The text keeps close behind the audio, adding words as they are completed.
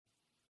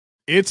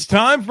It's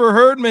time for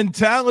Herd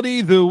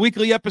Mentality, the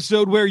weekly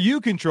episode where you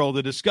control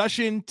the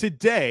discussion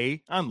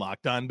today on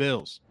Locked On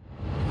Bills.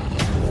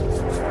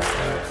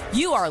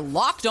 You are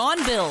Locked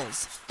On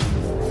Bills,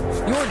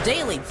 your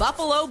daily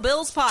Buffalo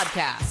Bills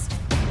podcast.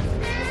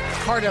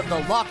 Part of the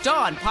Locked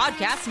On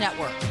Podcast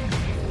Network,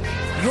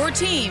 your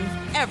team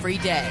every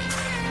day.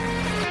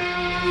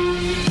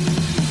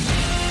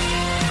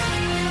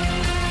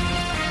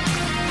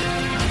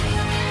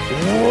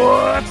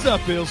 What's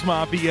up, Bills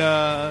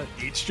Mafia?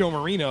 It's Joe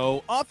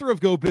Marino, author of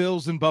Go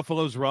Bills and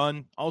Buffalo's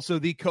Run, also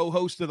the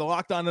co-host of the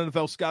Locked On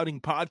NFL Scouting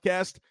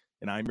Podcast,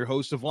 and I'm your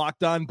host of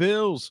Locked On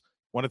Bills.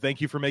 Want to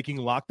thank you for making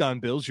Locked On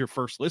Bills your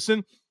first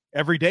listen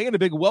every day, and a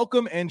big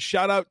welcome and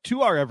shout out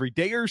to our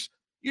everydayers.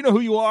 You know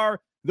who you are.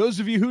 Those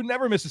of you who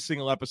never miss a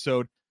single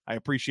episode, I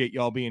appreciate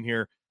y'all being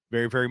here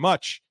very, very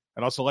much.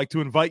 I'd also like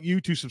to invite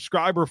you to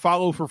subscribe or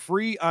follow for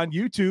free on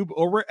YouTube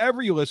or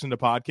wherever you listen to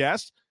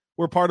podcasts.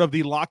 We're part of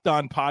the Locked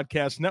On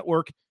Podcast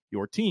Network,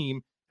 your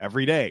team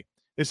every day.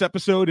 This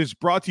episode is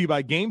brought to you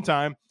by Game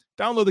Time.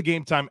 Download the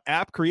Game Time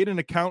app, create an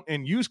account,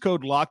 and use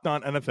code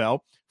LOCKEDONNFL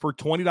for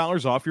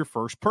 $20 off your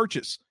first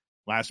purchase.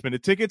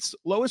 Last-minute tickets,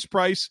 lowest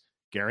price,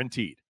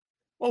 guaranteed.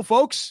 Well,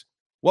 folks,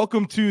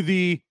 welcome to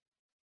the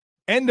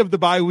end of the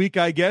bye week,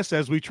 I guess,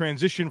 as we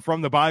transition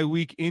from the bye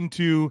week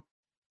into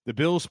the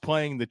Bills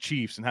playing the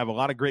Chiefs, and have a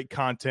lot of great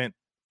content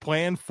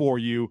planned for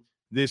you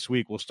this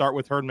week. We'll start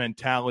with Herd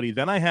Mentality.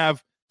 Then I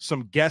have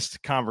some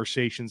guest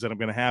conversations that I'm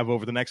going to have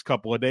over the next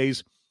couple of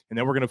days, and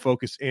then we're going to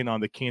focus in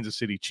on the Kansas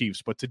City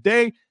Chiefs. But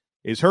today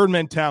is Herd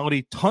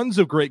Mentality, tons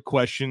of great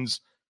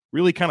questions,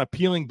 really kind of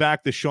peeling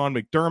back the Sean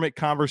McDermott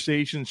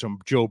conversation, some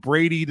Joe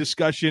Brady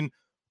discussion,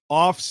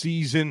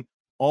 off-season,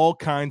 all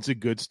kinds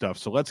of good stuff.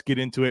 So let's get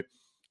into it.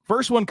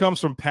 First one comes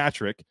from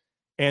Patrick,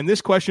 and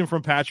this question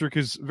from Patrick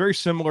is very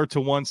similar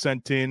to one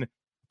sent in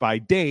by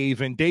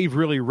Dave, and Dave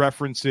really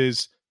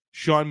references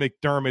Sean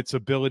McDermott's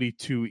ability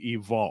to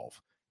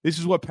evolve. This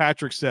is what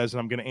Patrick says,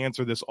 and I'm going to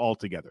answer this all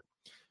together.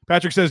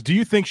 Patrick says, do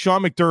you think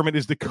Sean McDermott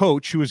is the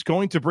coach who is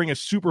going to bring a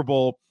Super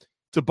Bowl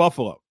to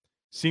Buffalo?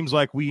 Seems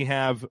like we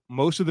have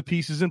most of the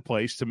pieces in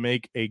place to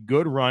make a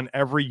good run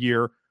every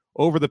year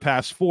over the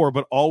past 4,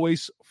 but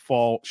always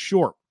fall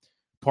short.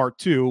 Part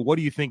 2, what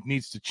do you think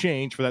needs to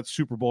change for that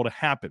Super Bowl to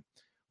happen?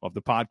 Well, the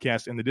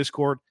podcast and the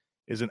Discord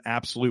is an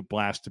absolute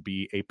blast to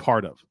be a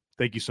part of.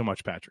 Thank you so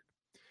much, Patrick.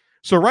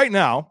 So right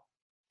now,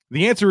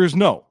 the answer is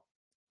no.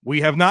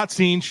 We have not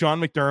seen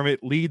Sean McDermott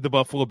lead the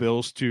Buffalo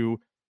Bills to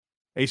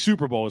a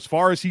Super Bowl. As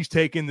far as he's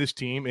taken this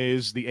team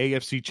is the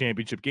AFC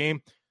Championship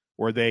game,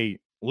 where they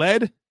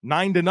led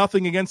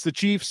 9-0 against the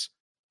Chiefs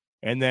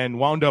and then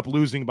wound up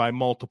losing by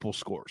multiple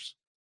scores.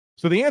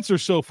 So the answer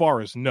so far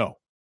is no.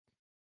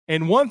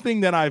 And one thing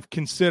that I've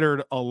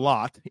considered a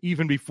lot,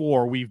 even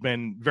before we've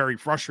been very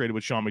frustrated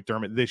with Sean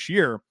McDermott this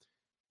year,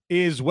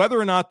 is whether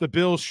or not the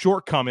Bills'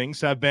 shortcomings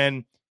have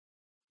been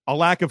a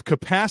lack of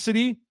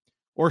capacity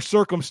or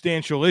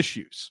circumstantial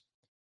issues.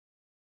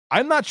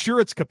 I'm not sure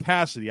it's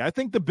capacity. I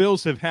think the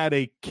Bills have had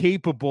a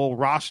capable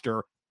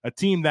roster, a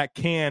team that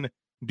can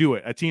do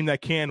it, a team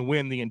that can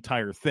win the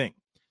entire thing.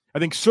 I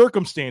think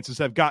circumstances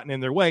have gotten in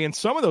their way, and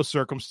some of those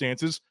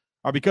circumstances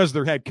are because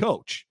their head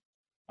coach.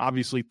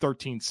 Obviously,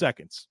 13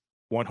 seconds,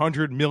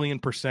 100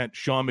 million%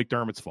 Sean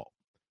McDermott's fault.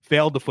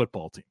 Failed the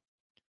football team.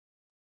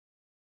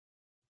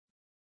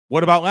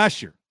 What about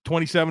last year?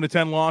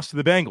 27-10 loss to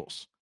the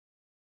Bengals.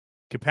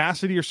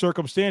 Capacity or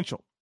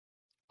circumstantial?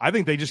 I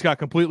think they just got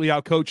completely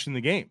outcoached in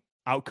the game.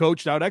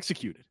 Outcoached,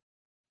 out-executed.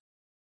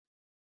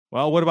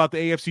 Well, what about the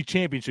AFC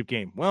Championship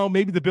game? Well,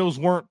 maybe the Bills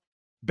weren't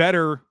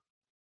better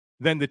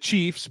than the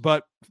Chiefs,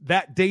 but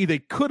that day they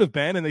could have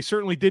been, and they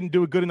certainly didn't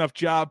do a good enough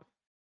job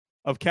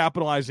of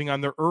capitalizing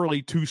on their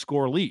early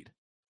 2-score lead.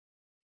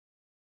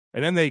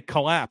 And then they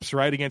collapse,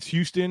 right, against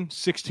Houston,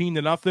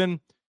 16-0,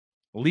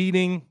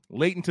 leading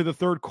late into the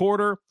third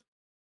quarter,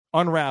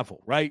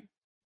 unravel, right?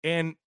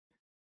 And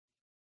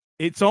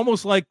it's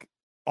almost like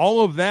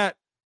all of that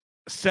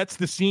sets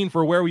the scene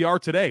for where we are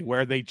today,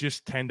 where they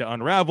just tend to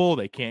unravel.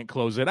 They can't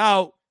close it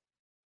out.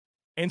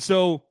 And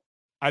so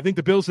I think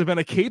the Bills have been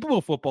a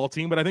capable football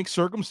team, but I think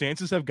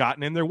circumstances have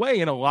gotten in their way.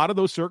 And a lot of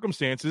those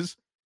circumstances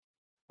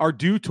are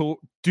due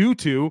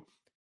to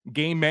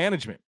game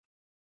management.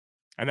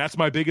 And that's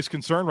my biggest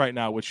concern right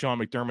now with Sean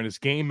McDermott is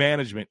game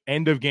management,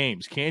 end of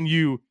games. Can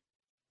you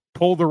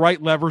pull the right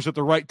levers at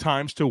the right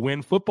times to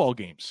win football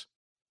games?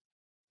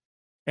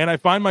 And I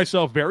find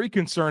myself very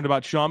concerned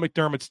about Sean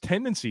McDermott's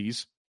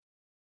tendencies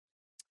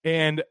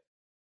and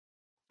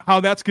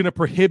how that's going to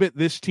prohibit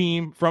this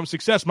team from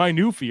success. My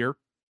new fear,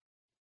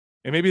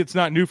 and maybe it's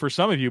not new for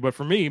some of you, but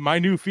for me, my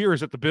new fear is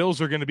that the Bills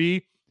are going to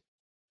be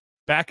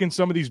back in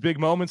some of these big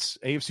moments,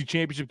 AFC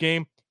Championship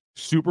game,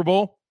 Super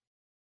Bowl,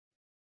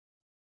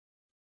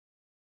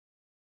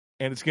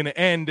 and it's going to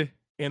end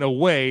in a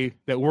way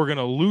that we're going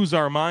to lose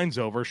our minds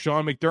over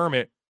Sean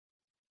McDermott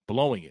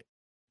blowing it.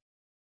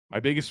 My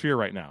biggest fear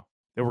right now.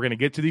 That we're going to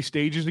get to these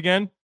stages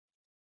again,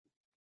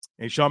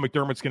 and Sean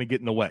McDermott's going to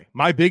get in the way.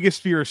 My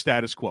biggest fear is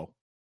status quo.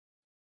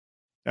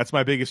 That's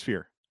my biggest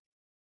fear.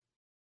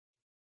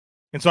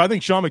 And so I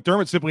think Sean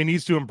McDermott simply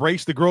needs to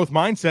embrace the growth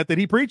mindset that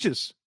he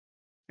preaches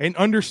and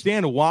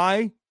understand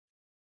why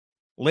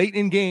late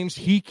in games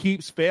he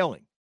keeps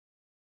failing.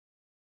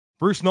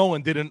 Bruce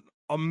Nolan did an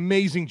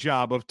amazing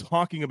job of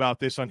talking about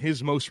this on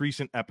his most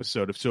recent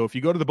episode. So if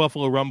you go to the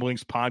Buffalo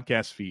Rumblings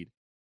podcast feed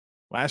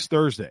last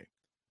Thursday,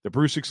 the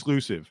Bruce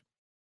exclusive,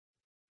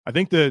 I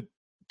think the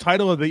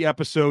title of the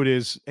episode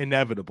is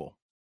Inevitable.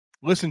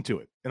 Listen to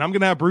it. And I'm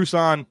going to have Bruce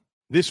on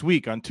this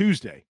week on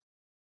Tuesday,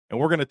 and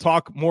we're going to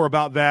talk more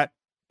about that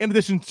in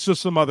addition to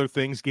some other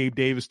things, Gabe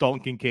Davis,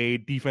 Dalton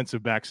Kincaid,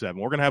 defensive back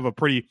seven. We're going to have a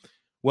pretty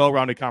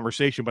well-rounded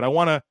conversation, but I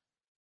want to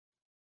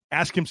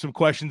ask him some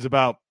questions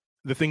about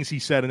the things he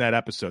said in that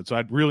episode. So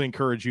I'd really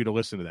encourage you to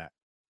listen to that.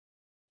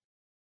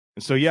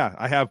 And so, yeah,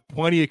 I have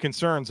plenty of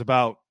concerns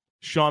about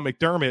Sean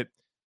McDermott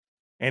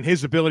and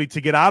his ability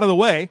to get out of the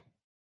way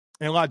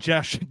and let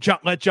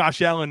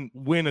Josh Allen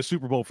win a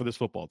Super Bowl for this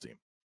football team.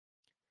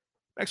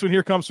 Next one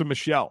here comes from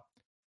Michelle.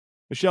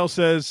 Michelle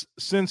says,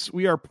 since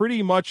we are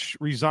pretty much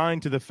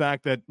resigned to the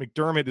fact that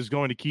McDermott is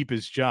going to keep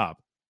his job,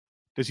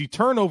 does he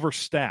turn over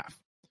staff?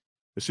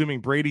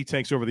 Assuming Brady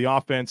takes over the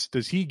offense,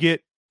 does he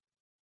get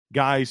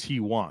guys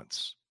he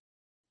wants?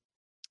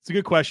 It's a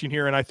good question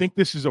here, and I think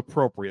this is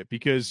appropriate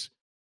because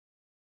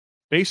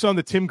based on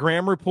the Tim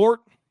Graham report,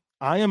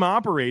 I am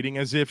operating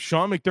as if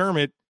Sean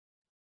McDermott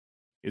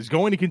is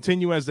going to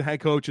continue as the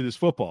head coach of this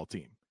football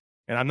team.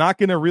 And I'm not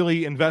going to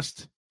really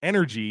invest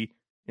energy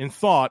and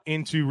thought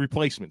into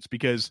replacements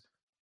because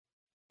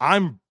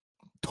I'm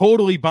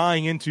totally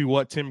buying into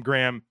what Tim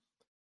Graham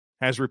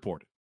has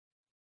reported.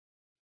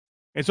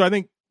 And so I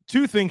think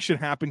two things should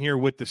happen here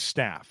with the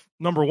staff.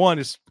 Number one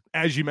is,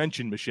 as you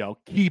mentioned, Michelle,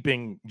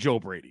 keeping Joe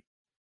Brady.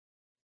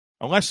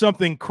 Unless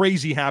something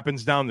crazy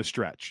happens down the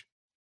stretch.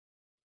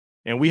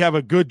 And we have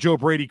a good Joe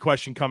Brady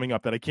question coming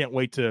up that I can't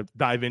wait to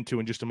dive into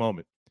in just a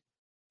moment.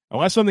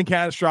 Unless something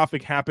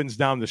catastrophic happens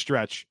down the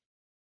stretch,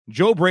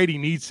 Joe Brady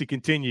needs to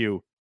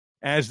continue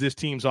as this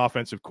team's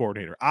offensive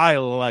coordinator. I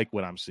like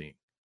what I'm seeing.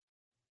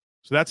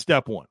 So that's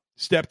step one.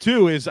 Step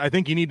two is I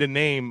think you need to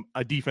name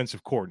a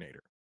defensive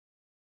coordinator.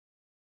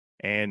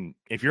 And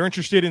if you're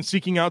interested in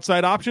seeking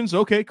outside options,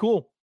 okay,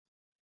 cool.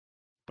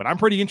 But I'm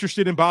pretty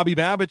interested in Bobby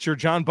Babich or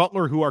John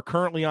Butler, who are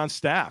currently on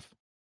staff.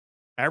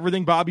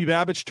 Everything Bobby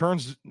Babich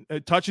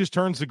touches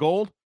turns to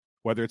gold,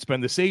 whether it's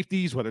been the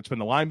safeties, whether it's been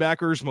the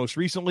linebackers, most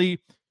recently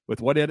with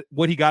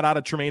what he got out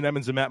of Tremaine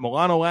Edmonds and Matt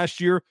Milano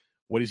last year,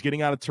 what he's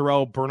getting out of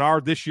Terrell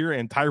Bernard this year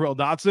and Tyrell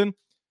Dodson.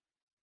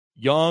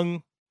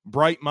 Young,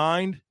 bright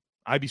mind.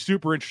 I'd be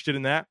super interested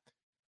in that.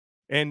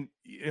 And,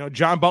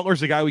 John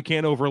Butler's a guy we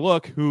can't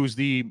overlook, who's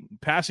the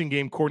passing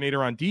game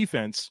coordinator on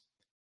defense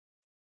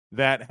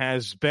that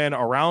has been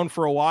around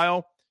for a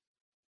while.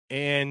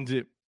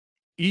 And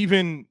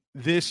even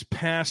this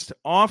past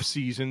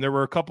offseason, there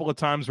were a couple of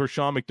times where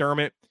Sean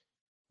McDermott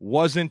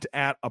wasn't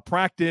at a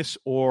practice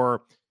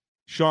or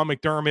Sean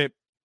McDermott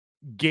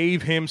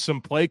gave him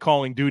some play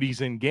calling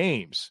duties in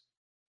games.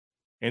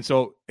 And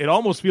so it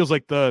almost feels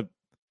like the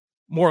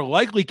more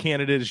likely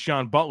candidate is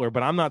Sean Butler,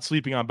 but I'm not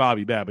sleeping on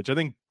Bobby Babich. I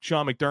think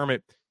Sean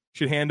McDermott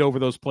should hand over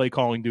those play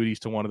calling duties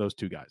to one of those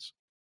two guys.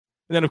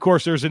 And then, of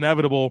course, there's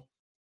inevitable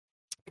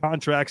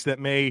contracts that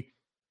may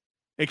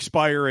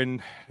expire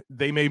and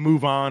they may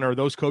move on, or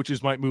those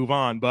coaches might move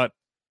on. But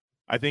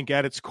I think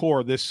at its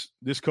core, this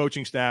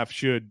coaching staff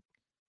should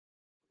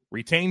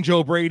retain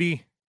Joe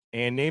Brady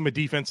and name a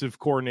defensive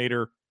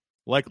coordinator,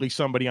 likely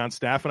somebody on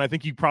staff. And I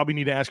think you probably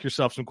need to ask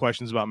yourself some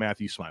questions about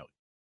Matthew Smiley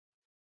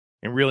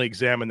and really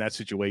examine that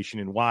situation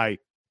and why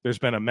there's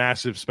been a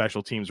massive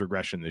special teams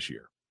regression this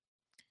year.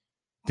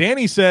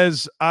 Danny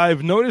says,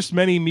 I've noticed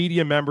many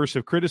media members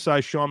have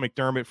criticized Sean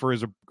McDermott for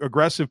his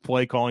aggressive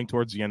play calling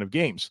towards the end of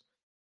games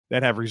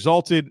that have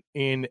resulted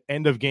in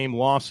end-of-game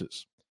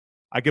losses.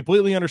 I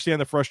completely understand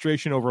the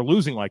frustration over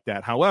losing like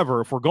that.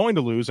 However, if we're going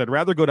to lose, I'd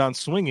rather go down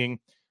swinging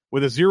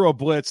with a zero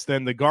blitz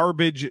than the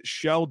garbage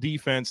shell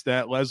defense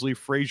that Leslie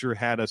Frazier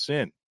had us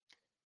in.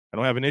 I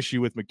don't have an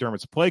issue with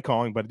McDermott's play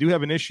calling, but I do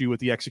have an issue with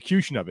the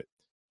execution of it.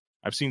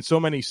 I've seen so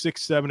many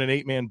 6, 7, and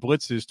 8-man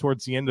blitzes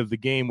towards the end of the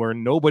game where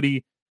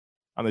nobody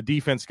on the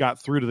defense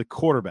got through to the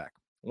quarterback.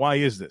 Why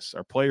is this?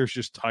 Are players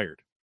just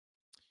tired?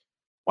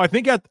 Well, I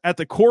think at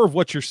the core of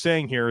what you're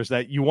saying here is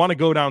that you want to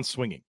go down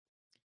swinging.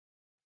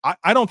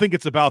 I don't think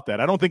it's about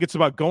that. I don't think it's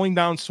about going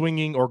down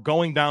swinging or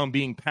going down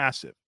being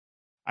passive.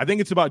 I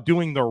think it's about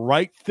doing the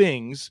right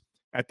things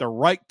at the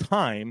right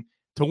time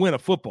to win a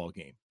football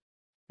game.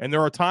 And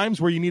there are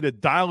times where you need to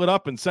dial it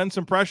up and send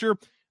some pressure.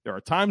 There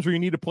are times where you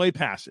need to play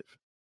passive.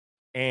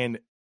 And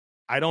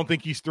I don't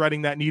think he's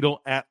threading that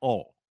needle at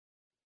all.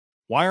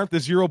 Why aren't the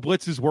zero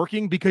blitzes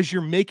working? Because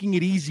you're making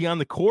it easy on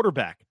the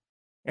quarterback.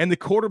 And the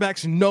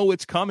quarterbacks know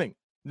it's coming.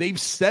 They've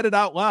said it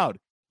out loud.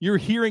 You're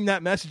hearing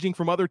that messaging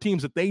from other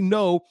teams that they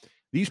know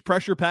these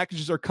pressure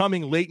packages are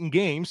coming late in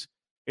games.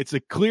 It's a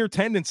clear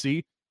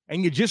tendency,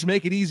 and you just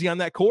make it easy on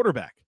that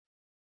quarterback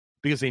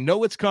because they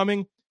know it's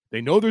coming.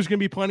 They know there's going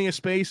to be plenty of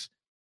space,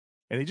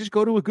 and they just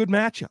go to a good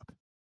matchup.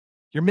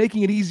 You're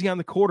making it easy on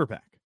the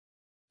quarterback.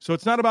 So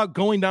it's not about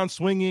going down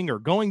swinging or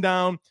going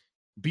down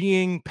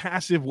being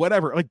passive,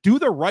 whatever. Like, do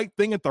the right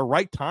thing at the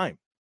right time.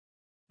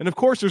 And of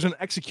course, there's an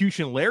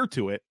execution layer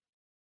to it.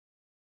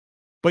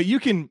 But you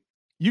can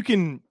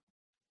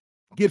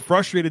get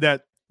frustrated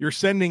that you're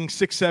sending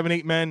 6, 7,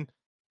 8 men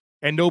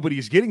and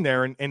nobody's getting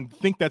there and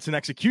think that's an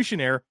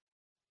execution error.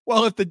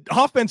 Well, if the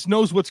offense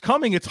knows what's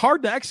coming, it's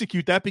hard to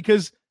execute that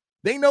because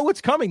they know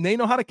what's coming. They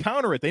know how to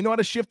counter it. They know how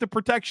to shift the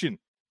protection.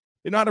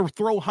 They know how to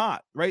throw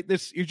hot, right?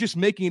 You're just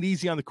making it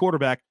easy on the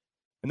quarterback,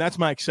 and that's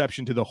my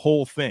exception to the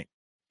whole thing.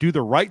 Do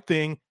the right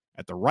thing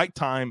at the right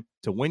time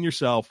to win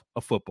yourself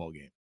a football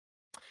game.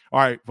 All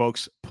right,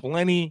 folks,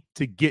 plenty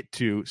to get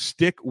to.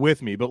 Stick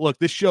with me. But look,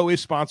 this show is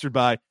sponsored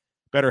by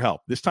BetterHelp.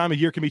 This time of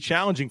year can be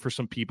challenging for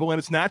some people, and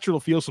it's natural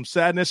to feel some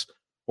sadness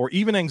or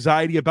even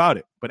anxiety about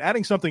it. But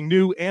adding something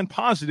new and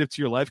positive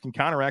to your life can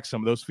counteract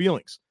some of those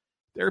feelings.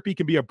 Therapy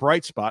can be a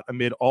bright spot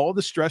amid all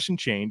the stress and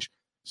change,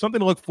 something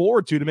to look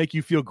forward to make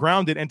you feel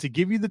grounded and to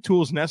give you the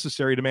tools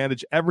necessary to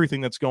manage everything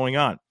that's going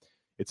on.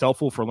 It's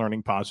helpful for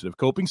learning positive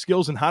coping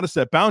skills and how to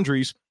set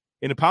boundaries.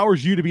 It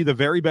empowers you to be the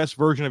very best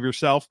version of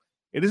yourself.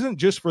 It isn't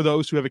just for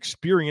those who have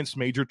experienced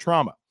major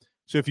trauma.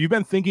 So if you've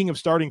been thinking of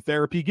starting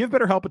therapy, give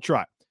BetterHelp a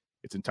try.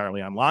 It's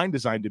entirely online,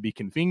 designed to be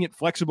convenient,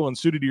 flexible, and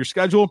suited to your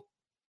schedule.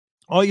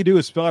 All you do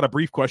is fill out a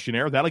brief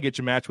questionnaire. That'll get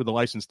you matched with a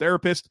licensed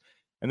therapist,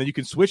 and then you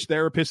can switch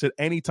therapists at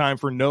any time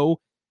for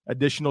no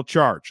additional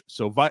charge.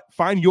 So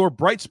find your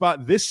bright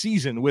spot this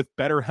season with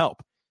BetterHelp.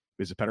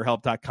 Visit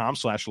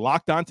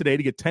BetterHelp.com/lockedon today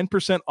to get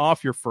 10%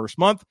 off your first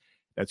month.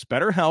 That's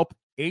BetterHelp,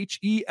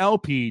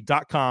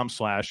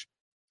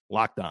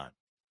 HELP.com/lockedon.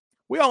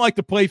 We all like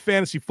to play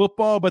fantasy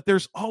football, but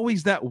there's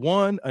always that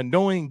one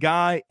annoying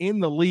guy in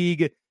the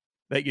league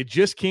that you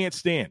just can't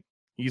stand.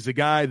 He's the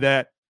guy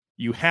that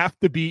you have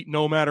to beat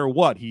no matter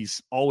what.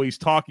 He's always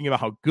talking about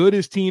how good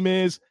his team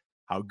is,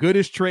 how good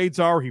his trades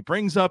are. He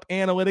brings up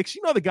analytics.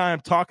 You know the guy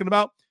I'm talking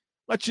about.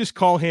 Let's just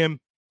call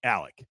him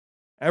Alec.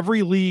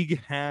 Every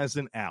league has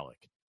an Alec.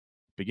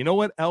 But you know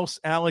what else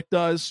Alec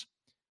does?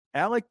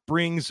 Alec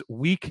brings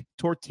weak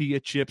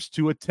tortilla chips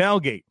to a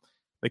tailgate,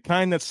 the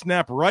kind that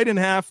snap right in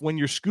half when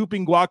you're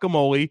scooping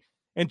guacamole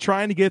and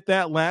trying to get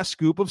that last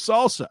scoop of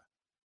salsa.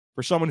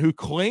 For someone who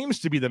claims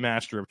to be the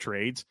master of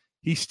trades,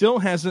 he still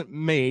hasn't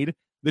made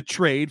the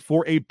trade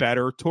for a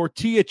better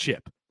tortilla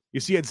chip. You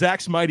see, at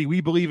Zach's Mighty,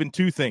 we believe in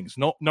two things.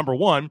 Number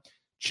one,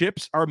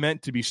 chips are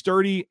meant to be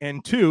sturdy.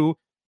 And two,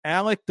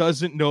 Alec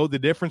doesn't know the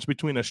difference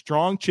between a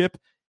strong chip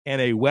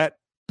and a wet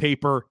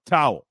paper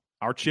towel.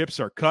 Our chips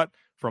are cut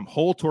from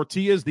whole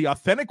tortillas the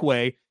authentic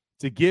way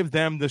to give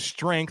them the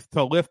strength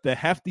to lift the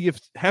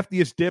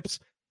heftiest dips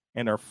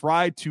and are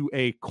fried to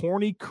a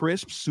corny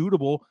crisp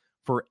suitable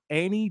for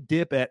any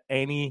dip at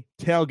any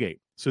tailgate.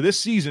 So this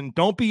season,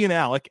 don't be an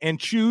Alec and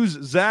choose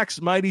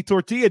Zach's Mighty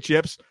Tortilla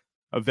Chips,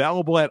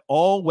 available at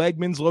all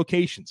Wegmans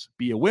locations.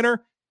 Be a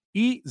winner.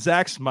 Eat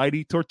Zach's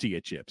Mighty Tortilla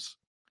Chips.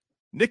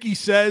 Nikki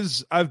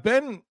says, I've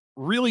been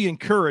really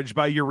encouraged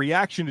by your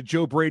reaction to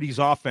Joe Brady's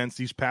offense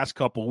these past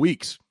couple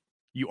weeks.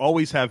 You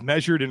always have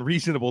measured and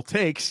reasonable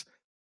takes,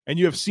 and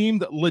you have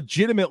seemed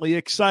legitimately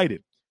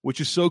excited,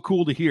 which is so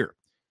cool to hear.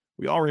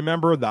 We all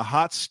remember the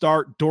hot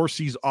start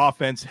Dorsey's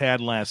offense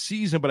had last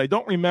season, but I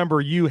don't remember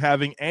you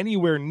having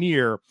anywhere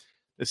near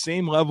the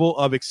same level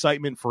of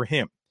excitement for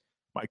him.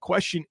 My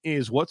question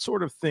is, what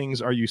sort of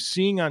things are you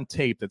seeing on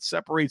tape that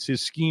separates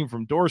his scheme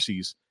from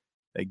Dorsey's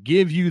that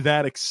give you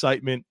that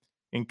excitement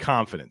and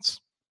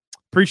confidence?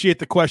 Appreciate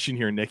the question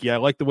here, Nikki. I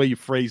like the way you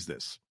phrase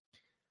this.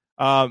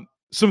 Some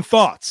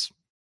thoughts.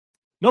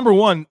 Number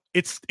one,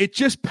 it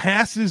just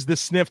passes the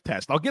sniff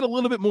test. I'll get a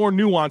little bit more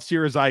nuanced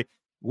here as I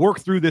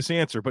work through this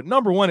answer. But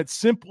number one, it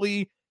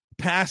simply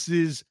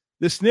passes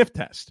the sniff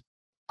test.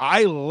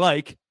 I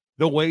like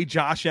the way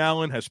Josh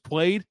Allen has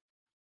played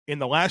in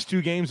the last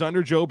two games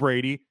under Joe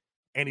Brady,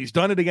 and he's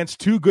done it against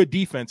two good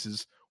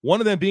defenses, one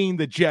of them being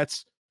the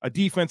Jets, a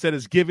defense that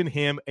has given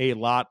him a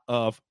lot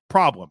of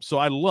problems. So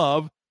I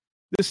love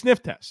the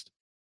sniff test.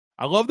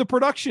 I love the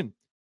production.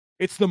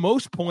 It's the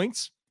most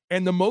points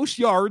and the most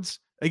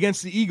yards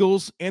against the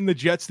Eagles and the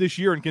Jets this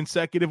year in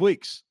consecutive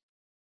weeks.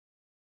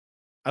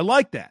 I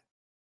like that.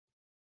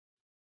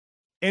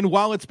 And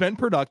while it's been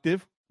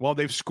productive, while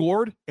they've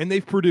scored and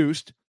they've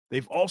produced,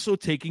 they've also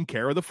taken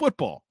care of the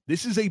football.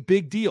 This is a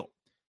big deal.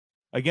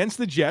 Against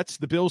the Jets,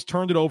 the Bills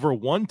turned it over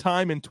one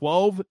time in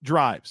 12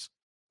 drives,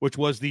 which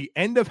was the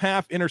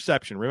end-of-half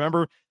interception.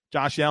 Remember,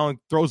 Josh Allen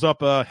throws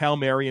up a Hail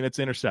Mary and it's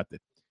intercepted.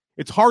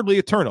 It's hardly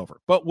a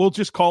turnover, but we'll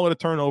just call it a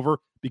turnover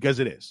because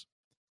it is.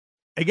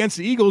 Against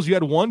the Eagles, you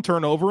had one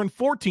turnover in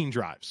 14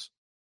 drives.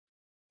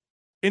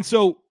 And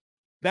so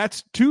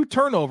that's two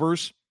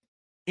turnovers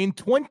in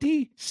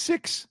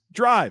 26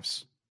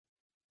 drives.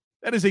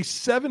 That is a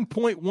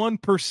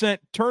 7.1%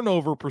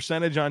 turnover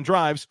percentage on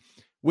drives,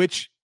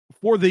 which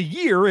for the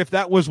year, if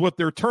that was what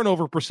their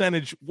turnover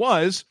percentage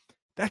was,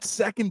 that's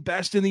second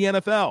best in the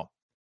NFL.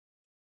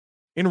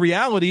 In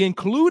reality,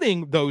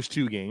 including those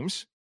two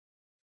games,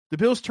 the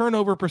Bills'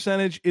 turnover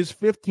percentage is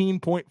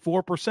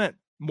 15.4%,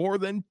 more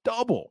than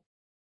double.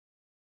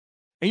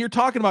 And you're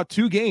talking about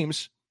two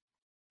games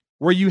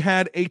where you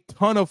had a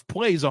ton of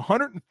plays,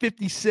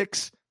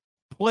 156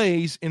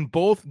 plays in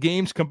both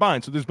games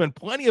combined. So there's been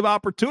plenty of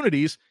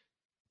opportunities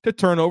to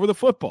turn over the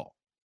football.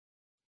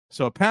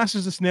 So it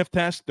passes the sniff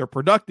test. They're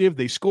productive.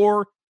 They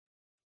score.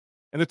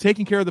 And they're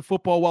taking care of the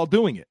football while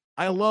doing it.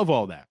 I love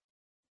all that.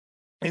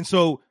 And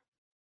so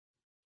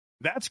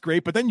that's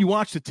great. But then you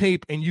watch the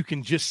tape and you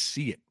can just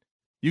see it.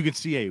 You can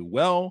see a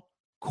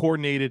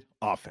well-coordinated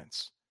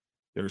offense.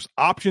 There's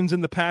options in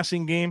the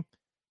passing game.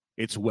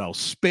 It's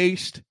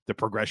well-spaced. The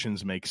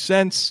progressions make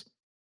sense.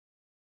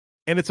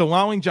 And it's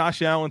allowing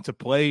Josh Allen to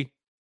play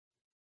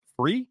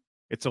free.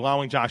 It's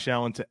allowing Josh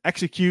Allen to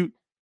execute.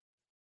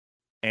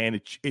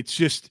 And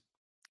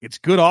it's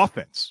good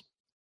offense.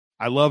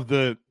 I love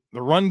the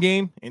run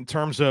game in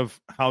terms of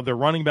how the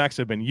running backs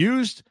have been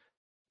used.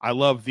 I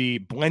love the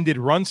blended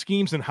run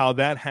schemes and how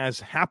that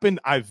has happened.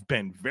 I've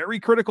been very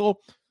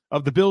critical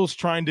of the Bills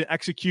trying to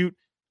execute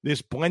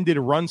this blended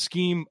run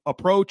scheme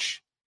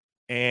approach,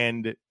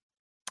 and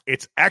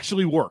it's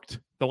actually worked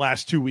the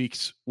last 2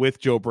 weeks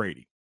with Joe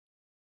Brady.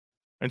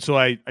 And so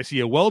I see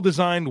a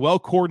well-designed,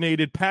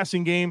 well-coordinated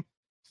passing game.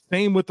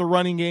 Same with the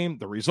running game.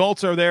 The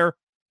results are there.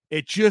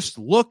 It just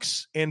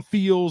looks and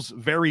feels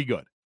very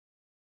good.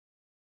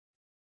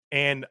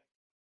 And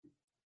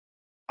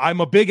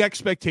I'm a big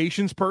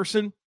expectations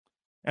person.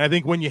 And I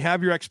think when you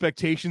have your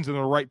expectations in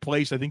the right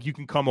place, I think you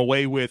can come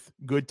away with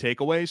good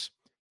takeaways.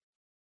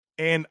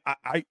 And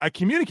I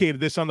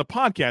communicated this on the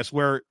podcast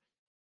where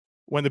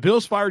when the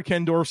Bills fired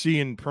Ken Dorsey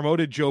and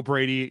promoted Joe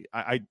Brady,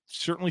 I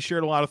certainly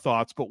shared a lot of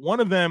thoughts. But one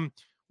of them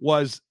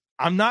was,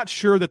 I'm not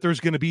sure that there's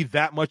going to be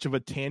that much of a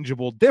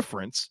tangible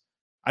difference.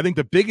 I think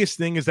the biggest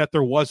thing is that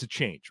there was a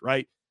change,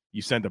 right?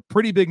 You send a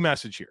pretty big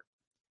message here.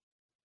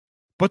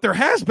 But there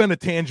has been a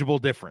tangible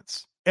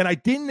difference, and I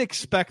didn't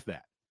expect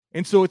that.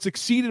 And so it's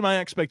exceeded my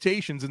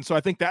expectations, and so I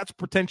think that's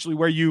potentially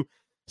where you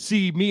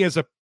see me as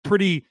a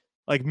pretty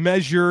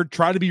measured,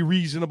 try to be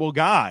reasonable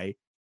guy,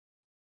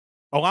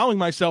 allowing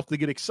myself to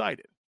get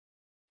excited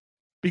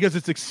because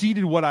it's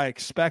exceeded what I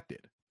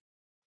expected.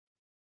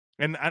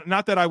 And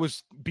not that I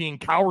was being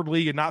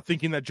cowardly and not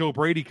thinking that Joe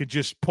Brady could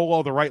just pull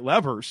all the right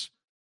levers,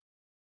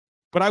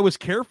 but I was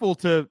careful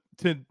to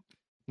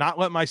not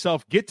let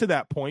myself get to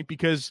that point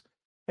because,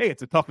 hey,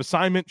 it's a tough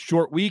assignment,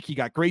 short week. You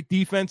got great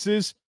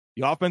defenses.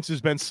 The offense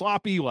has been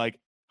sloppy.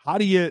 How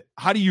do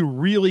you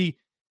really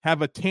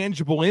have a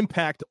tangible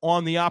impact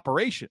on the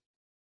operation?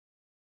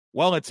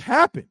 Well, it's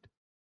happened.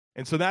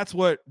 And so that's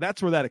where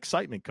that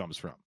excitement comes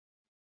from.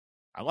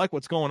 I like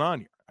what's going on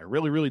here. I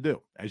really, really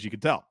do, as you can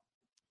tell.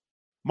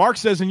 Mark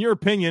says, in your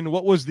opinion,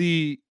 what was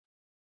the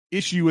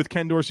issue with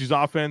Ken Dorsey's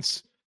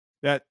offense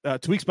that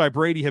tweaks by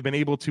Brady have been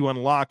able to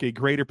unlock a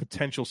greater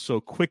potential so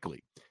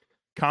quickly?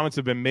 Comments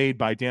have been made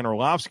by Dan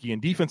Orlovsky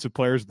and defensive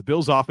players. The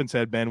Bills' offense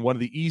had been one of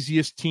the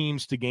easiest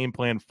teams to game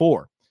plan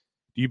for.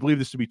 Do you believe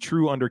this to be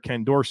true under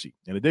Ken Dorsey?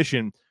 In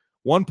addition,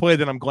 one play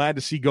that I'm glad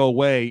to see go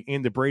away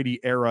in the Brady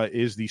era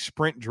is the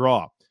sprint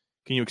draw.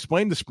 Can you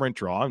explain the sprint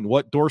draw and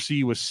what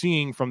Dorsey was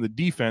seeing from the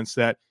defense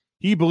that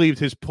he believed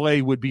his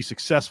play would be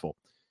successful?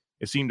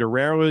 It seemed to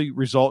rarely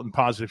result in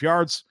positive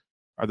yards.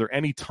 Are there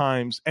any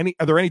teams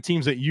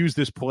that use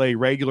this play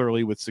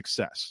regularly with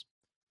success?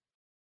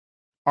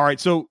 All right,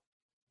 so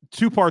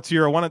two parts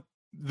here.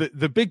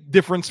 The big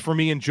difference for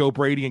me and Joe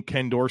Brady and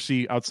Ken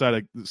Dorsey, outside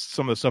of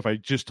some of the stuff I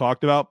just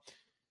talked about,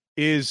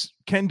 is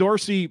Ken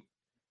Dorsey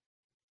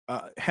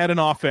had an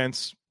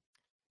offense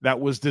that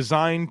was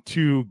designed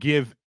to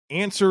give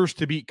answers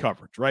to beat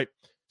coverage, right?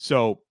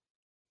 So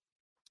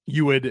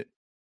you would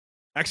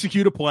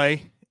execute a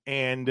play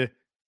and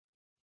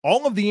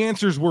all of the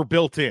answers were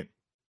built in.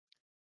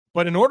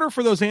 But in order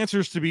for those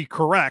answers to be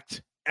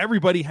correct,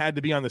 everybody had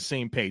to be on the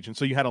same page. And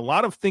so you had a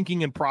lot of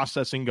thinking and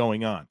processing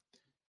going on.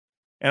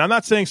 And I'm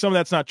not saying some of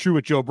that's not true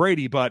with Joe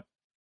Brady, but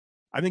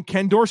I think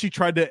Ken Dorsey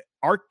tried to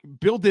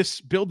build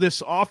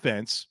this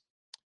offense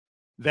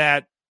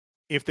that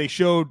if they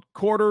showed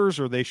quarters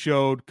or they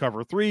showed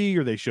cover 3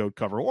 or they showed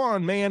cover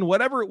 1, man,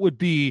 whatever it would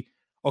be,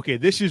 okay,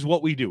 this is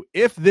what we do.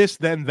 If this,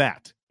 then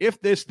that.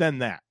 If this, then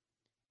that.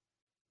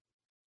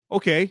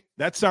 Okay,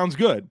 that sounds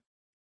good.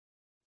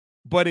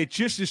 But it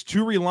just is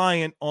too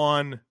reliant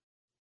on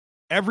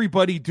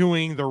everybody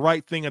doing the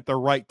right thing at the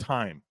right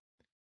time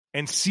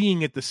and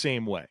seeing it the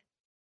same way.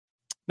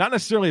 Not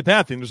necessarily a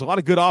bad thing. There's a lot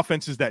of good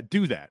offenses that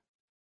do that.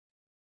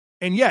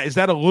 And yeah, is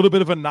that a little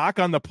bit of a knock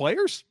on the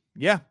players?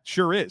 Yeah,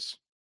 sure is.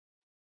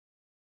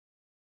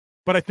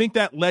 But I think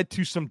that led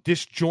to some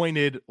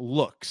disjointed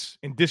looks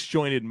and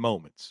disjointed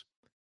moments.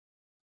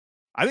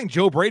 I think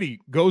Joe Brady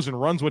goes and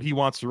runs what he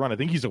wants to run. I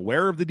think he's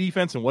aware of the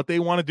defense and what they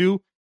want to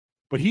do,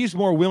 but he's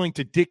more willing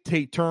to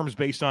dictate terms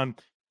based on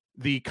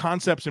the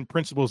concepts and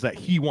principles that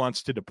he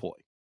wants to deploy.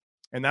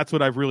 And that's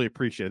what I've really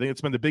appreciated. I think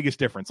it's been the biggest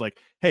difference. Like,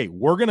 hey,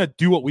 we're going to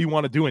do what we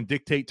want to do and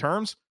dictate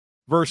terms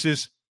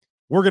versus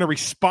we're going to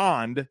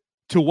respond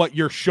to what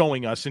you're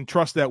showing us and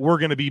trust that we're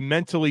going to be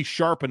mentally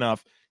sharp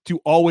enough to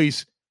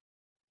always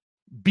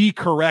be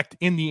correct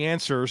in the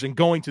answers and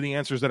going to the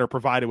answers that are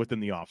provided within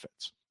the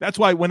offense. That's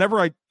why whenever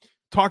I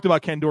talked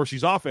about Ken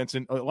Dorsey's offense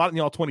and a lot in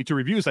the All-22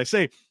 reviews, I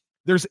say,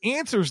 there's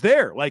answers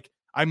there. Like,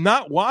 I'm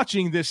not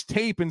watching this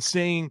tape and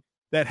saying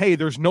that, hey,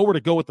 there's nowhere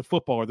to go with the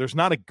football or there's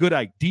not a good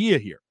idea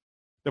here.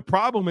 The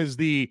problem is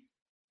the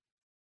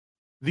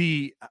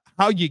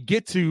how you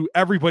get to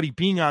everybody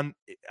being on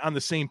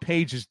the same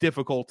page is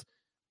difficult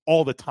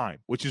all the time,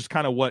 which is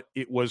kind of what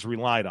it was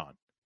relied on.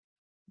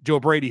 Joe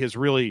Brady has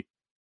really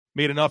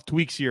made enough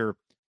tweaks here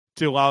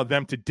to allow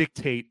them to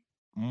dictate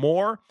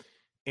more,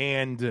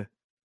 and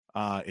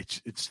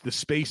it's the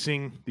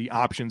spacing, the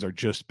options are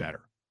just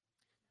better.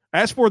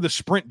 As for the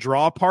sprint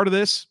draw part of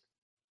this,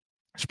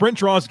 sprint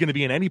draw is going to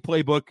be in any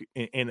playbook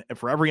and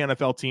for every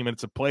NFL team, and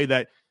it's a play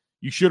that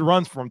you should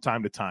run from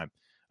time to time.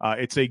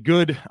 It's a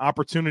good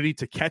opportunity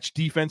to catch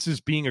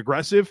defenses being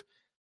aggressive,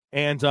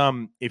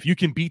 and if you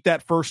can beat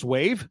that first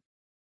wave,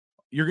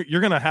 you're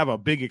going to have a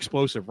big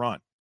explosive run.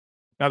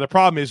 Now, the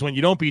problem is when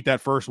you don't beat that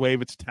first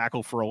wave, it's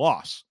tackle for a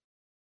loss.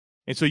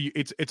 And so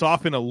it's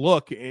often a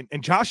look,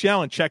 and Josh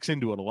Allen checks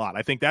into it a lot.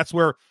 I think that's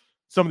where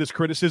some of this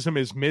criticism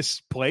is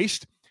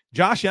misplaced.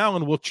 Josh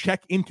Allen will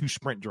check into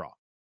sprint draw.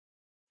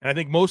 And I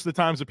think most of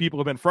the times that people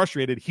have been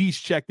frustrated, he's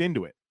checked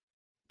into it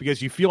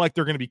because you feel like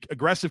they're going to be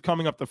aggressive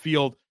coming up the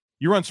field.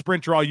 You run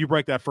sprint draw, you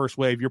break that first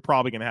wave, you're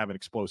probably going to have an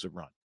explosive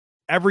run.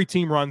 Every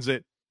team runs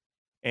it,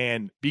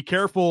 and be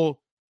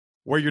careful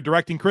where you're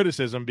directing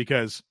criticism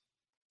because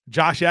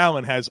Josh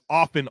Allen has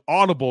often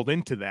audibled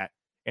into that,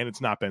 and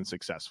it's not been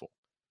successful.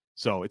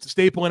 So it's a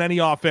staple in any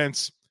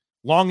offense.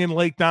 Long and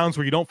late downs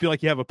where you don't feel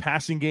like you have a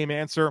passing game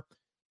answer.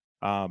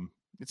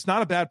 It's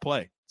not a bad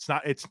play.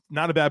 It's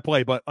not a bad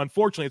play, but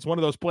unfortunately, it's one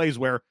of those plays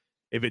where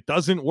if it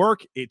doesn't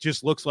work, it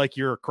just looks like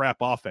you're a crap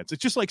offense.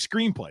 It's just like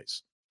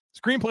screenplays.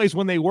 Screenplays,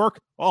 when they work,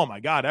 oh my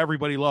God,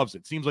 everybody loves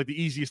it. Seems like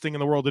the easiest thing in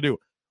the world to do.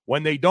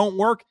 When they don't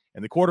work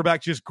and the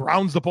quarterback just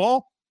grounds the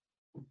ball,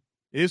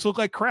 it just looks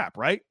like crap,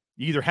 right?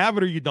 You either have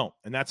it or you don't.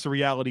 And that's the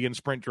reality in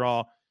sprint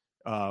draw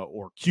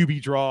or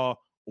QB draw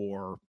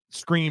or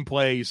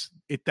screenplays.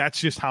 That's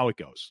just how it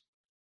goes.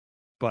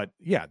 But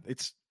yeah,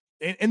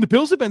 and the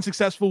Bills have been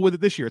successful with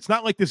it this year. It's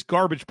not like this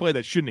garbage play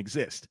that shouldn't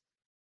exist.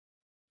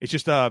 It's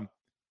just a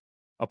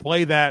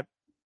play that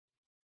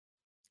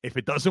if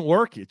it doesn't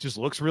work, it just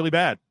looks really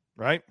bad,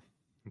 right?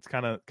 It's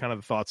kind of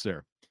the thoughts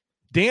there.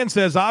 Dan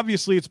says,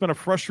 obviously it's been a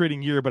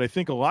frustrating year, but I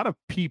think a lot of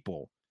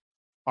people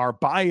are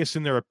biased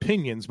in their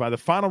opinions by the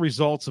final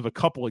results of a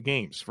couple of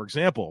games. For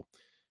example,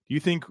 do you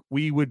think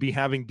we would be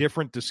having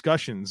different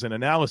discussions and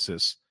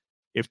analysis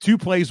if two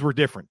plays were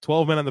different?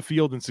 12 men on the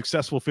field and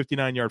successful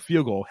 59-yard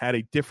field goal had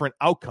a different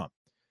outcome.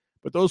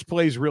 But those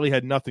plays really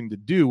had nothing to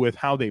do with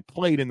how they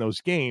played in those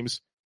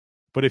games.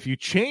 But if you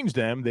change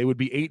them, they would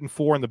be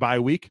 8-4 in the bye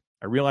week.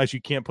 I realize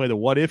you can't play the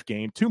what-if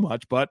game too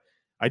much, but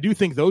I do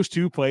think those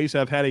two plays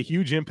have had a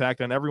huge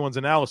impact on everyone's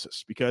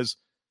analysis. Because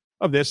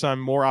of this, I'm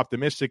more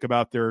optimistic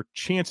about their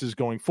chances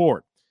going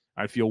forward.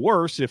 I'd feel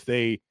worse if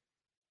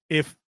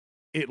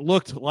it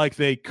looked like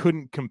they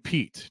couldn't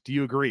compete. Do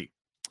you agree?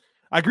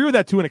 I agree with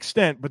that to an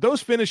extent, but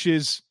those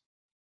finishes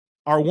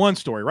are one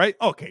story, right?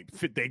 Okay,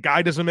 the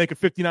guy doesn't make a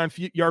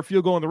 59-yard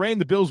field goal in the rain,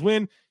 the Bills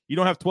win. You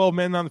don't have 12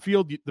 men on the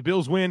field, the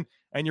Bills win,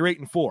 and you're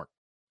 8-4.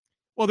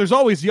 Well, there's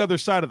always the other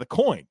side of the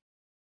coin.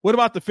 What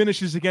about the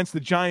finishes against the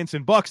Giants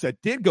and Bucks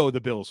that did go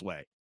the Bills'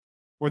 way,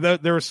 where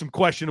there were some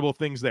questionable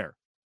things there?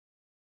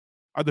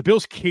 Are the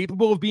Bills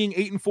capable of being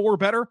 8-4 or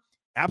better?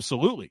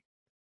 Absolutely.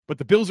 But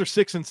the Bills are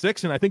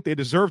 6-6, and I think they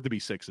deserve to be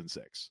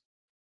 6-6.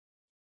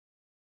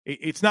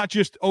 It's not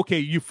just, okay,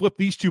 you flip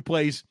these two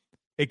plays,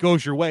 it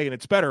goes your way, and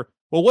it's better.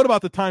 Well, what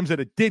about the times that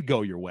it did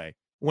go your way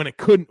when it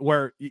couldn't,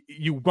 where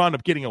you wound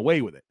up getting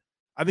away with it?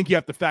 I think you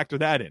have to factor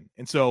that in.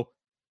 And so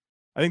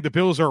I think the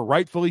Bills are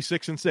rightfully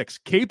 6-6.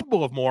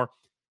 Capable of more?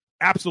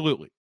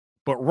 Absolutely.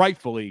 But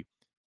rightfully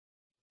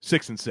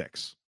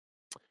 6-6.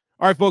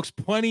 All right, folks,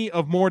 plenty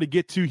of more to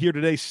get to here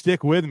today.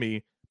 Stick with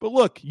me. But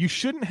look, you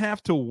shouldn't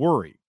have to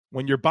worry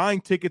when you're buying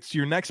tickets to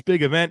your next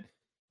big event.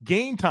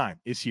 Game Time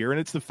is here, and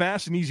it's the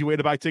fast and easy way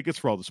to buy tickets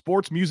for all the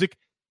sports, music,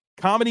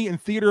 comedy,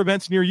 and theater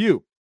events near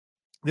you.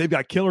 They've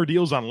got killer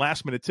deals on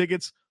last-minute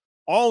tickets,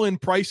 all-in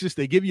prices.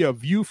 They give you a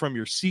view from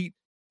your seat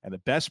and the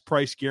best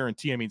price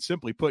guarantee. I mean,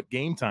 simply put,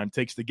 Game Time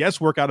takes the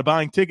guesswork out of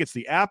buying tickets.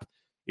 The app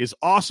is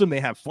awesome. They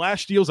have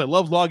flash deals. I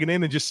love logging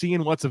in and just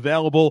seeing what's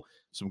available.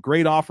 Some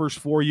great offers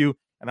for you.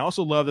 And I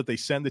also love that they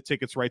send the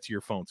tickets right to your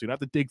phone. So you don't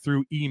have to dig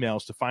through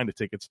emails to find the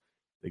tickets.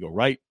 They go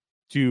right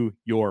to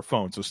your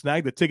phone. So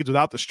snag the tickets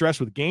without the stress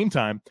with Game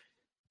Time.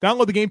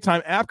 Download the Game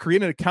Time app,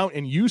 create an account,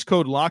 and use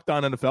code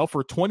LOCKEDONNFL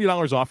for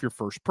 $20 off your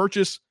first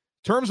purchase.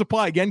 Terms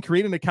apply. Again,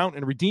 create an account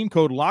and redeem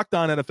code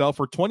LOCKEDONNFL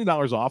for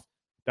 $20 off.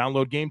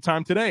 Download Game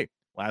Time today.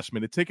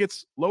 Last-minute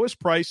tickets, lowest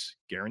price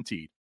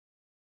guaranteed.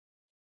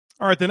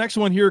 All right, the next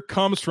one here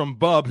comes from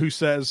Bub, who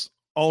says,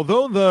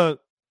 although the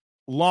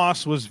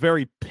loss was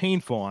very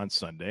painful on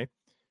Sunday,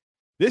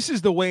 this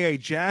is the way a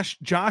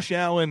Josh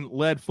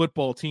Allen-led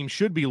football team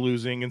should be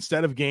losing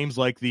instead of games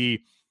like the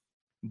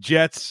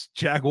Jets,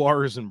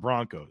 Jaguars, and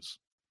Broncos.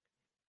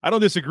 I don't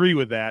disagree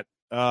with that.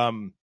 I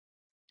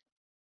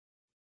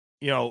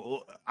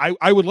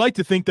would like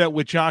to think that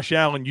with Josh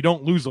Allen, you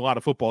don't lose a lot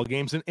of football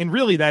games, and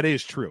really that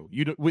is true.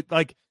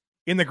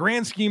 in the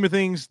grand scheme of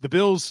things, the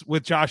Bills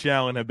with Josh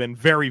Allen have been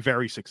very,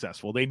 very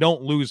successful. They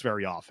don't lose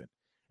very often.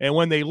 And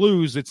when they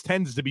lose, it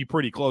tends to be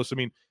pretty close. I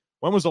mean,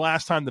 when was the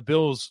last time the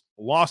Bills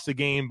lost a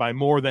game by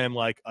more than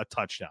like a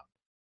touchdown?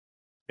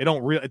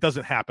 It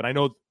doesn't happen. I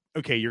know,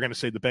 okay, you're going to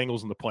say the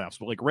Bengals in the playoffs,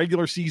 but like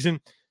regular season,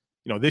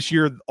 this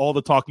year, all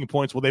the talking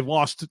points, well, they've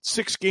lost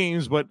 6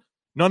 games, but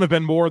none have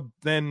been more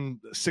than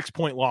a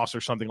 6-point loss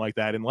or something like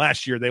that. And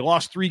last year, they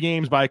lost 3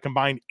 games by a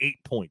combined 8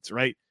 points,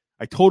 right?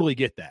 I totally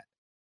get that.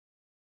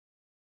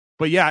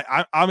 But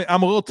yeah,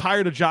 I'm a little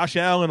tired of Josh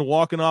Allen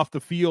walking off the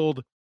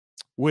field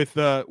with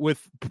the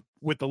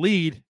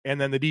lead and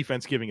then the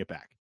defense giving it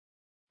back.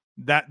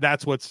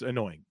 That's what's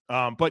annoying.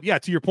 But yeah,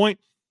 to your point,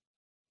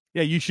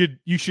 yeah, you should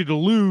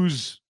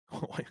lose.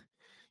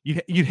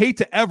 You'd hate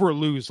to ever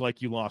lose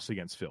like you lost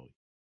against Philly.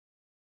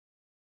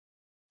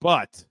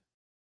 But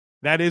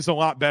that is a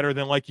lot better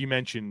than, like you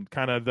mentioned,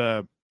 kind of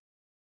the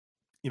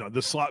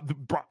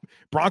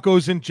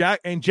Broncos and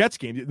Jets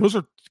game. Those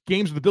are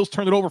games where the Bills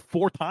turned it over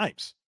 4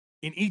 times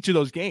in each of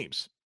those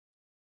games.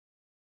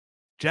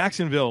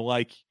 Jacksonville,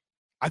 I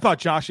thought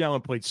Josh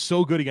Allen played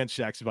so good against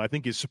Jacksonville. I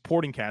think his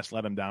supporting cast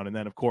let him down. And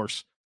then, of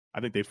course, I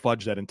think they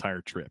fudged that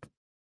entire trip.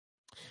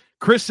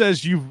 Chris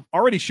says you've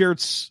already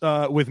shared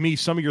with me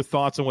some of your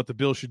thoughts on what the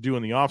Bills should do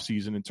in the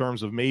offseason in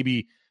terms of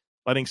maybe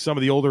letting some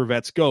of the older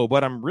vets go.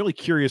 But I'm really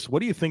curious, what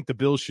do you think the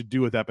Bills should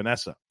do with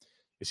Epinesa?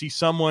 Is he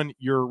someone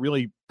you're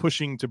really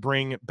pushing to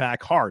bring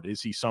back hard?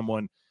 Is he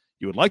someone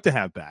you would like to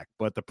have back,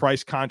 but the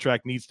price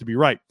contract needs to be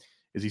right?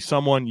 Is he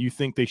someone you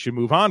think they should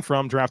move on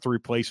from, draft a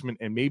replacement,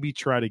 and maybe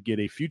try to get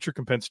a future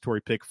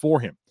compensatory pick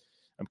for him?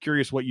 I'm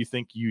curious what you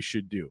think you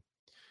should do.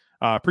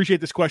 Appreciate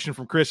this question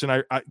from Chris.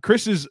 And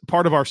Chris is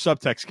part of our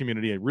subtext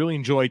community. I really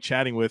enjoy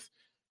chatting with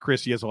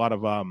Chris. He has a lot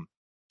of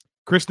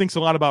Chris thinks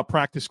a lot about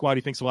practice squad.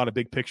 He thinks a lot of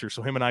big picture.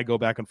 So him and I go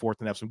back and forth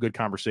and have some good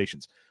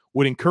conversations.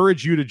 Would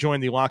encourage you to join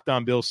the Locked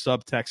On Bills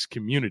subtext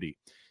community.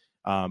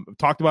 I've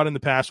talked about it in the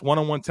past,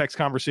 one-on-one text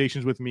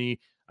conversations with me.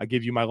 I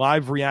give you my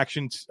live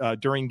reactions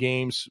during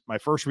games, my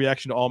first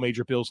reaction to all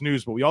major Bills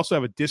news, but we also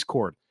have a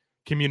Discord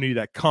community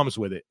that comes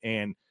with it.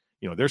 And,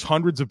 there's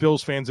hundreds of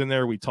Bills fans in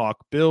there. We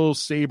talk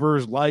Bills,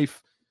 Sabres,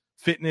 life,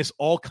 fitness,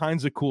 all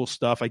kinds of cool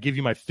stuff. I give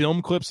you my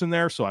film clips in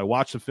there. So I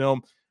watch the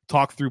film,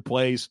 talk through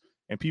plays,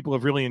 and people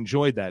have really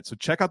enjoyed that. So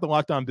check out the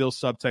Locked On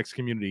Bills subtext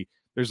community.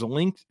 There's a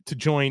link to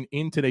join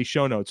in today's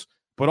show notes.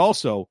 But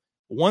also,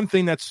 one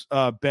thing that's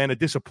been a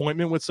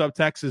disappointment with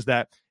subtext is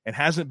that it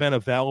hasn't been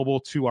available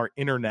to our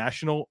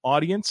international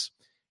audience.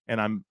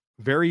 And I'm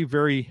very,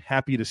 very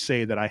happy to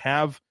say that I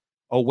have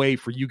a way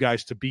for you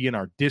guys to be in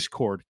our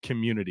Discord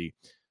community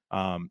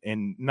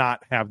and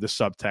not have the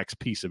subtext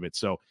piece of it.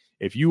 So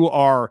if you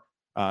are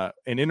an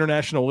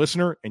international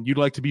listener and you'd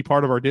like to be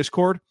part of our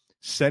Discord,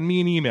 send me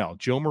an email,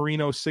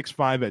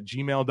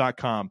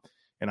 joemarino65@gmail.com,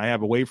 and I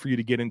have a way for you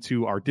to get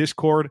into our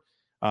Discord.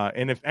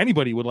 And if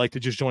anybody would like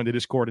to just join the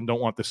Discord and don't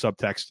want the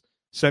subtext,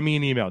 send me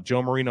an email,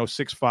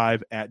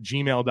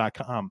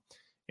 joemarino65@gmail.com,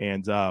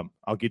 and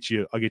I'll get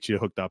you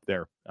hooked up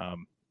there.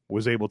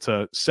 Was able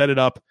to set it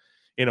up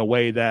in a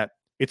way that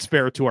it's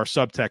fair to our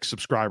subtext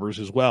subscribers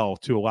as well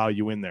to allow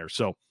you in there.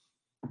 So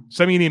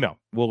send me an email.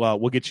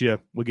 We'll get you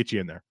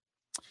in there.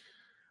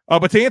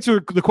 But to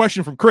answer the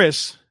question from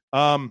Chris,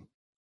 I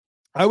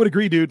would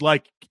agree, dude.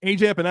 Like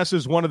AJ Epinesa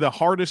is one of the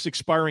hardest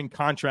expiring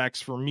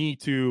contracts for me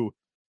to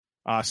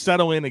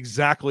settle in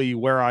exactly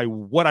what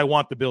I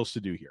want the Bills to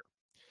do here.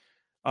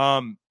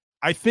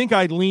 I think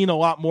I'd lean a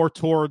lot more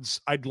towards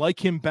I'd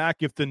like him back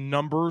if the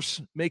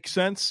numbers make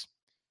sense.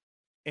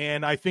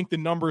 And I think the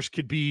numbers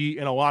could be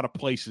in a lot of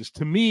places.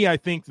 To me, I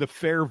think the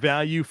fair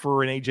value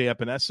for an AJ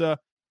Epinesa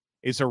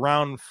is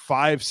around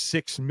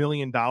 $5-6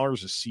 million a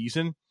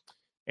season.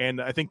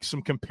 And I think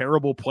some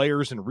comparable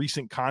players in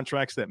recent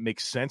contracts that make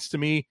sense to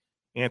me,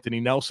 Anthony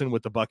Nelson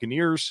with the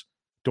Buccaneers,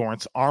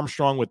 Dorrance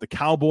Armstrong with the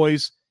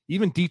Cowboys,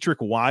 even Dietrich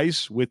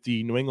Wise with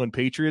the New England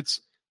Patriots,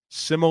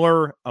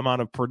 similar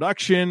amount of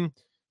production,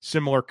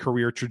 similar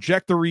career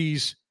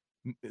trajectories,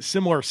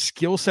 similar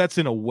skill sets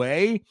in a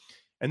way.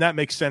 And that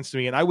makes sense to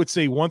me. And I would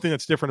say one thing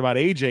that's different about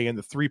AJ and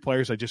the 3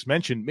 players I just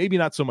mentioned, maybe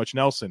not so much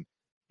Nelson,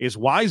 is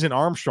Wise and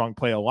Armstrong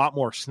play a lot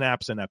more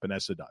snaps than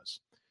Epinesa does.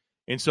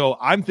 And so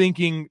I'm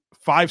thinking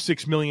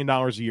 $5-6 million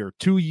a year,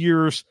 2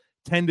 years,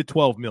 10 to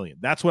 12 million.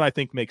 That's what I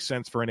think makes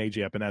sense for an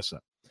AJ Epinesa.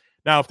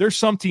 Now, if there's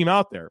some team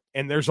out there,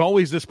 and there's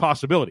always this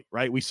possibility,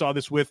 right? We saw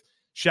this with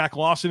Shaq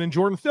Lawson and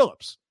Jordan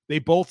Phillips. They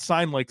both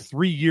signed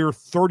 3-year,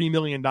 $30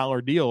 million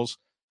deals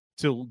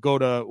to go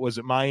to, was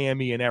it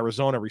Miami and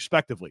Arizona,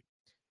 respectively.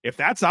 If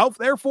that's out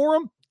there for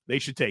them, they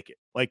should take it.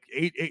 Like,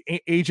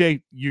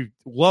 AJ, you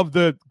love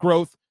the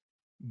growth.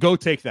 Go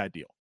take that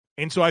deal.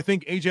 And so I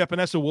think AJ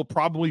Epinesa will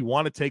probably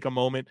want to take a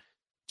moment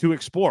to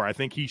explore. I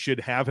think he should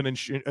have an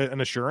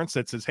assurance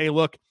that says, hey,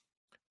 look,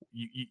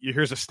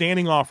 here's a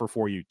standing offer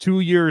for you.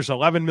 2 years,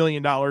 $11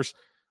 million.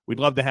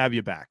 We'd love to have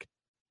you back.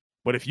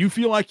 But if you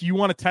feel like you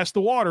want to test the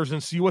waters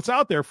and see what's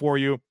out there for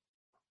you,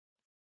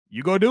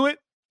 you go do it.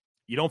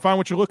 You don't find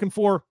what you're looking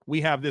for,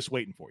 we have this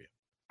waiting for you.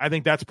 I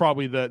think that's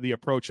probably the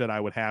approach that I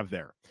would have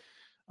there.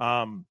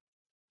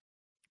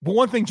 But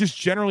one thing, just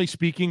generally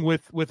speaking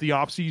with the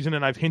offseason,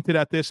 and I've hinted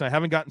at this, I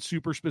haven't gotten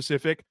super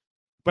specific,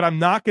 but I'm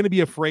not going to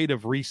be afraid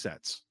of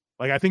resets.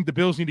 Like, I think the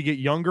Bills need to get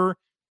younger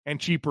and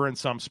cheaper in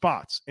some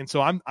spots. And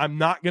so I'm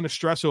not going to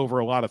stress over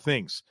a lot of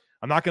things.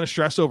 I'm not going to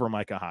stress over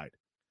Micah Hyde.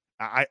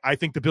 I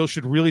think the Bills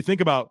should really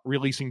think about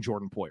releasing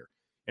Jordan Poyer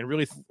and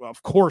really,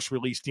 of course,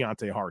 release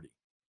Deontay Hardy.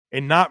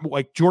 And not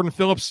like Jordan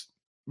Phillips,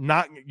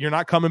 you're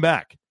not coming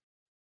back.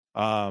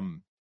 I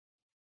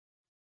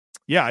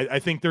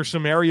think there's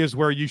some areas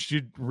where you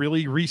should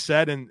really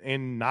reset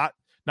and not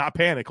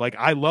panic. Like,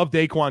 I love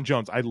Daquan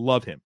Jones. I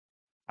love him.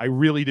 I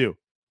really do.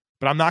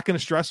 But I'm not going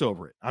to stress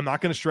over it. I'm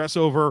not going to stress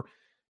over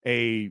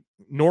a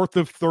north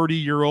of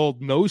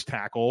 30-year-old nose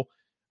tackle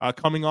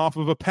coming off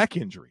of a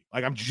pec injury.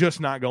 Like, I'm just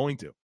not going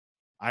to.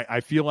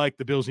 I feel like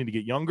the Bills need to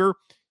get younger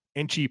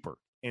and cheaper.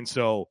 And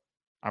so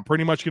I'm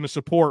pretty much going to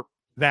support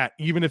that,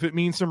 even if it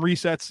means some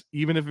resets,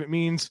 even if it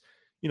means,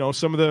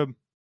 some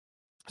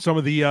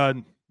of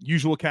the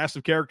usual cast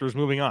of characters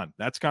moving on.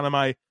 That's kind of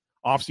my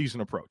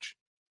offseason approach.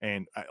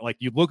 And like,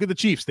 you look at the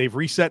Chiefs, they've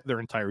reset their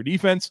entire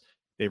defense.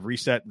 They've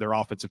reset their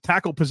offensive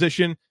tackle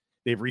position.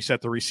 They've reset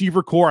the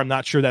receiver core. I'm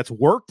not sure that's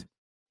worked,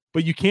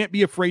 but you can't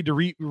be afraid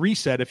to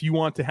reset if you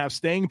want to have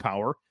staying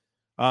power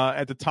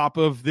at the top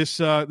of this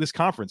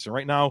conference. And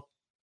right now,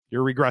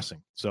 you're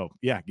regressing. So,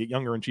 yeah, get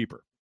younger and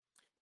cheaper.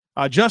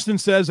 Justin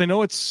says, I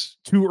know it's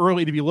too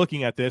early to be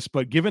looking at this,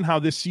 but given how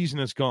this season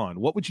has gone,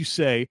 what would you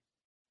say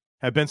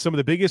have been some of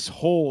the biggest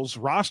holes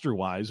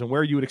roster-wise and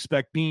where you would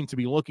expect Bean to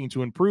be looking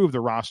to improve the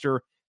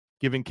roster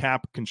given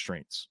cap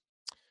constraints?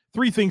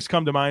 3 things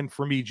come to mind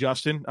for me,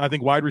 Justin. I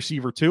think wide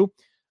receiver, too.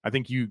 I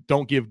think you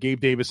don't give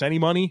Gabe Davis any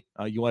money.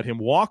 You let him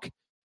walk,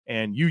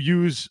 and you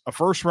use a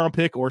first-round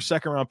pick or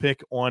second-round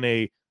pick on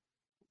a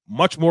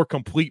much more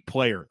complete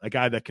player, a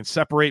guy that can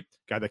separate,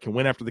 a guy that can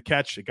win after the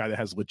catch, a guy that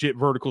has legit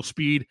vertical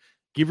speed.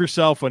 Give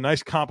yourself a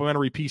nice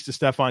complementary piece to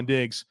Stephon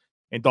Diggs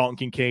and Dalton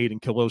Kincaid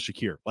and Khalil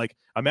Shakir. Like,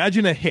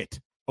 imagine a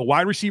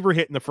wide receiver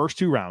hit in the first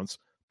 2 rounds,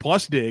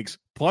 plus Diggs,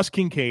 plus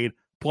Kincaid,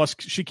 plus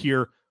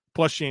Shakir,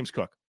 plus James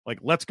Cook. Like,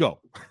 let's go.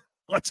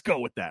 Let's go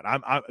with that.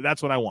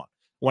 That's what I want.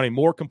 I want a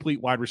more complete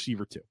wide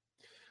receiver, too.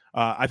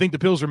 I think the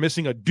Bills are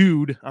missing a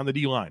dude on the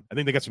D-line. I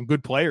think they got some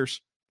good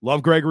players.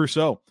 Love Greg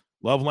Rousseau.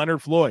 Love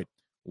Leonard Floyd.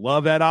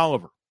 Love Ed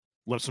Oliver.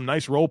 Love some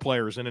nice role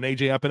players in an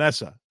A.J.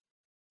 Epinesa.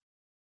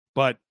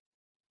 But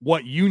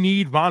what you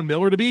need Von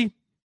Miller to be,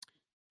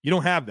 you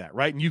don't have that,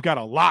 right? And you've got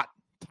a lot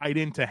tied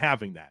into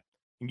having that,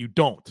 and you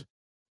don't.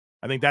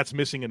 I think that's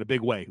missing in a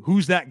big way.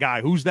 Who's that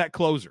guy? Who's that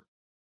closer?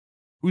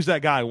 Who's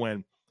that guy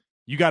when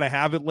you got to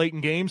have it late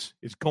in games,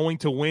 is going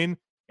to win,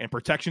 and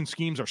protection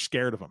schemes are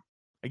scared of him?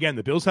 Again,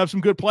 the Bills have some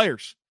good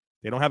players.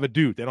 They don't have a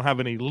dude. They don't have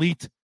an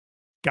elite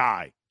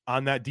guy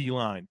on that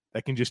D-line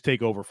that can just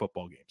take over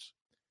football games.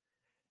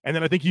 And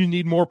then I think you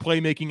need more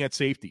playmaking at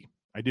safety.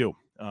 I do.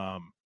 I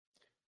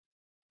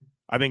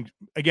think,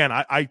 again,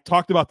 I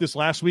talked about this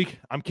last week.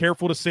 I'm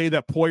careful to say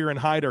that Poyer and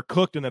Hyde are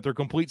cooked and that they're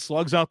complete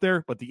slugs out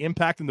there, but the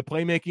impact in the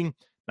playmaking,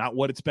 not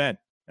what it's been.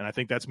 And I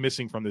think that's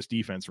missing from this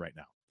defense right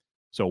now.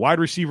 So wide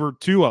receiver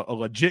 2, a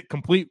legit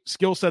complete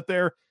skill set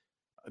there,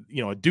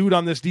 a dude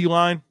on this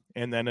D-line,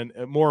 and then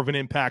more of an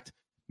impact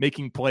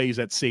making plays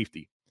at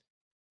safety.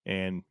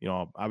 And,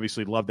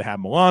 obviously love to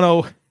have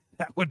Milano.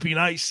 That would be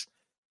nice.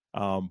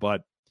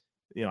 But,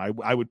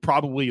 I would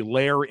probably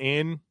layer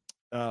in,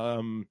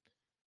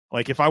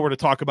 like if I were to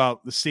talk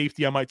about the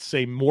safety, I might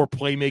say more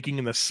playmaking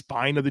in the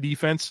spine of the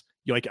defense.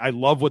 I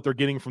love what they're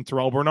getting from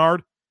Terrell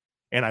Bernard,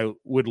 and I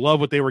would love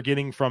what they were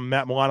getting from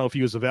Matt Milano if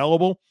he was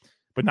available.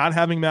 But not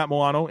having Matt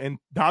Milano, and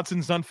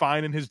Dodson's done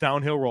fine in his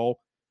downhill role,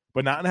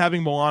 but not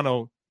having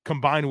Milano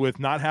combined with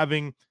not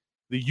having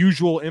the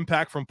usual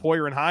impact from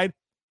Poyer and Hyde,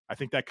 I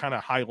think that kind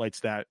of highlights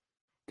that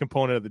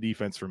component of the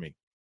defense for me.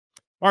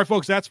 All right,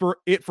 folks, that's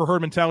it for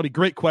Herd Mentality.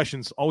 Great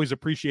questions. Always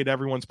appreciate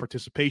everyone's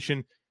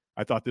participation.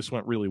 I thought this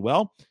went really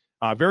well.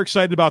 Very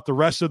excited about the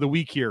rest of the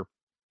week here.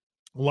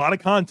 A lot of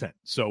content.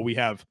 So we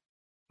have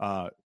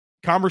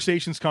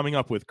conversations coming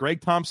up with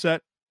Greg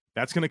Tomset.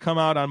 That's going to come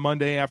out on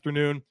Monday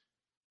afternoon.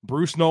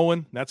 Bruce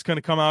Nolan, that's going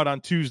to come out on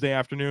Tuesday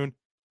afternoon.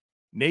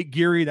 Nate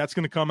Geary, that's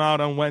going to come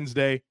out on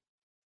Wednesday.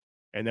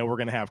 And then we're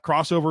going to have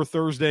crossover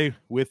Thursday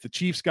with the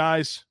Chiefs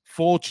guys,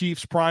 full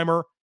Chiefs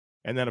primer.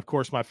 And then, of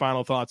course, my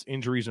final thoughts,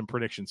 injuries, and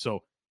predictions.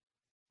 So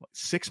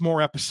 6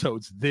 more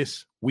episodes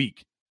this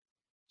week.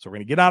 So we're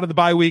going to get out of the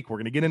bye week. We're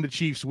going to get into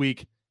Chiefs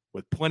week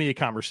with plenty of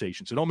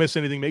conversation. So don't miss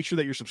anything. Make sure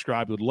that you're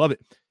subscribed. We'd love it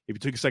if you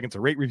took a second to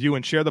rate, review,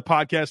 and share the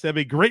podcast. Have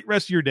a great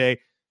rest of your day.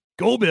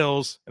 Go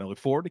Bills. And I look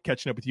forward to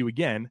catching up with you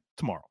again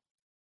tomorrow.